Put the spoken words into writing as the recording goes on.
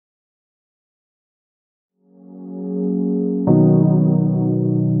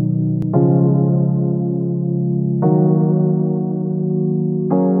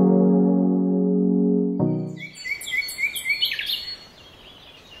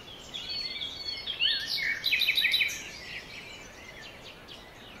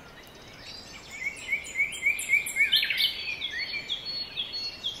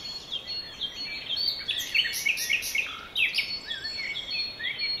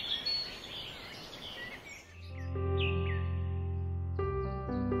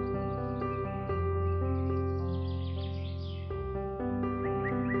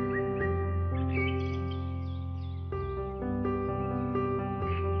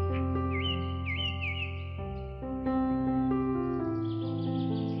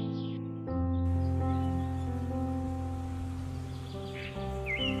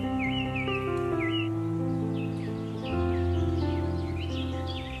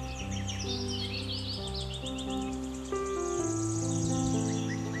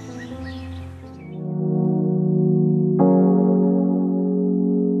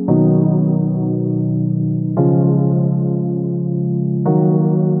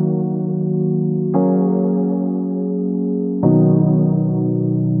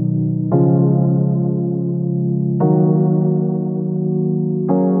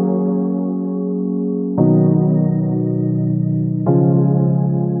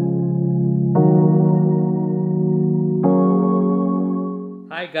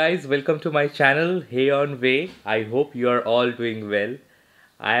Hi guys, welcome to my channel. Hey on Way. I hope you are all doing well.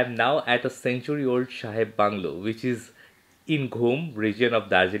 I am now at a century-old Saheb bungalow, which is in Ghum region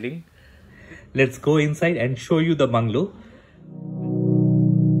of Darjeeling. Let's go inside and show you the bungalow.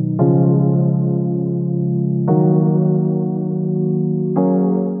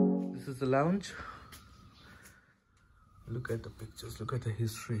 This is the lounge. Look at the pictures, look at the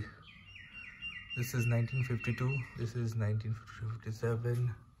history. This is 1952, this is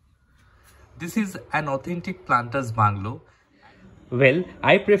 1957. This is an authentic planter's bungalow. Well,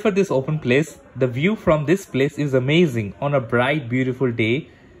 I prefer this open place. The view from this place is amazing on a bright, beautiful day,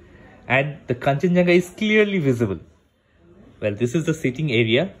 and the Kanchenjunga is clearly visible. Well, this is the sitting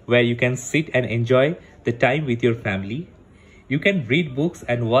area where you can sit and enjoy the time with your family. You can read books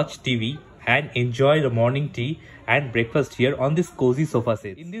and watch TV and enjoy the morning tea and breakfast here on this cozy sofa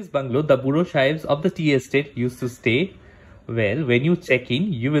set. In this bungalow, the Burra Sahebs of the tea estate used to stay. Well, when you check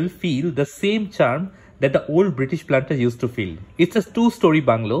in, you will feel the same charm that the old British planters used to feel. It's a two-story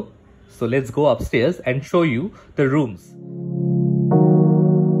bungalow. So let's go upstairs and show you the rooms.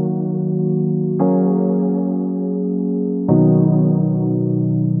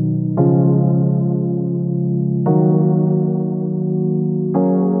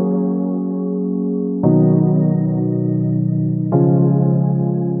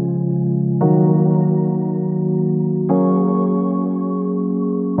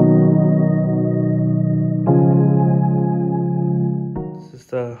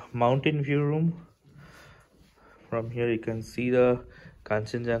 The mountain view room. From here you can see the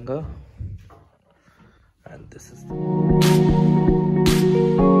Kanchenjunga, and this is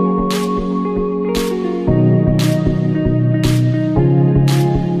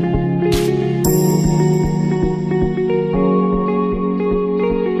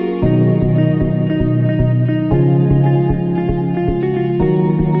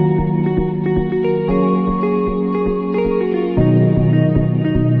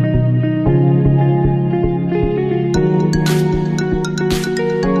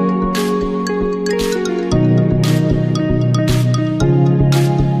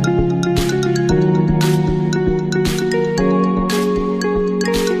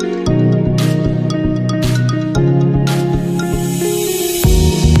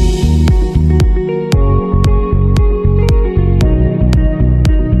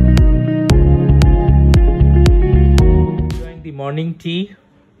morning tea,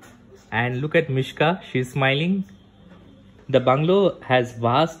 and look at Mishka, she's smiling. The bungalow has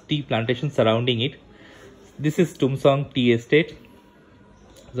vast tea plantations surrounding it. This is Tumsong Tea Estate.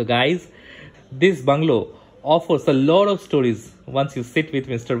 So guys, this bungalow offers a lot of stories. Once you sit with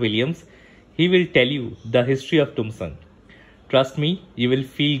Mr. Williams, he will tell you the history of Tumsong. Trust me, you will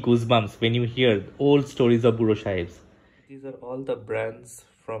feel goosebumps when you hear old stories of Burra Sahebs. These are all the brands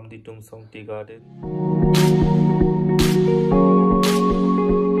from the Tumsong Tea Garden.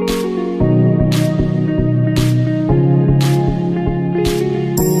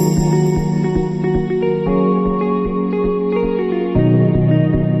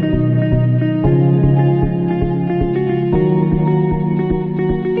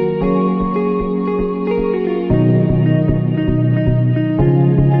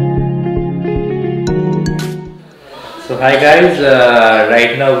 So hi guys,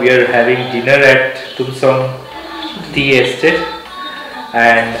 right now we are having dinner at Tumsong Tea Estate,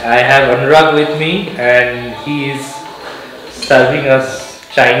 and I have Anurag with me, and he is serving us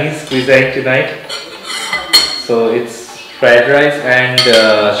Chinese cuisine tonight. So it's fried rice and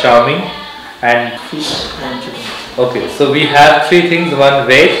Chamong and fish and chicken. Okay, so we have three things. One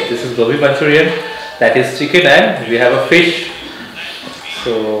veg, this is gobi Manchurian, that is chicken, and we have a fish.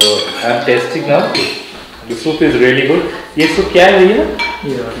 So I'm tasting now. The soup is really good. ये soup क्या है भैया?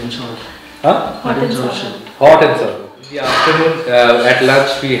 Yeah, hot and sour. Huh? Hot and sour. Hot and sour. In the afternoon, at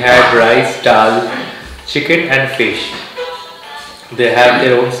lunch we had rice, dal, chicken and fish. They have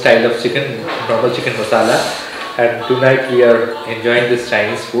their own style of chicken, normal chicken masala. And tonight we are enjoying this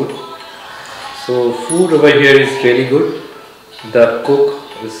Chinese food. So food over here is really good. The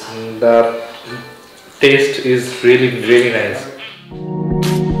taste is really nice.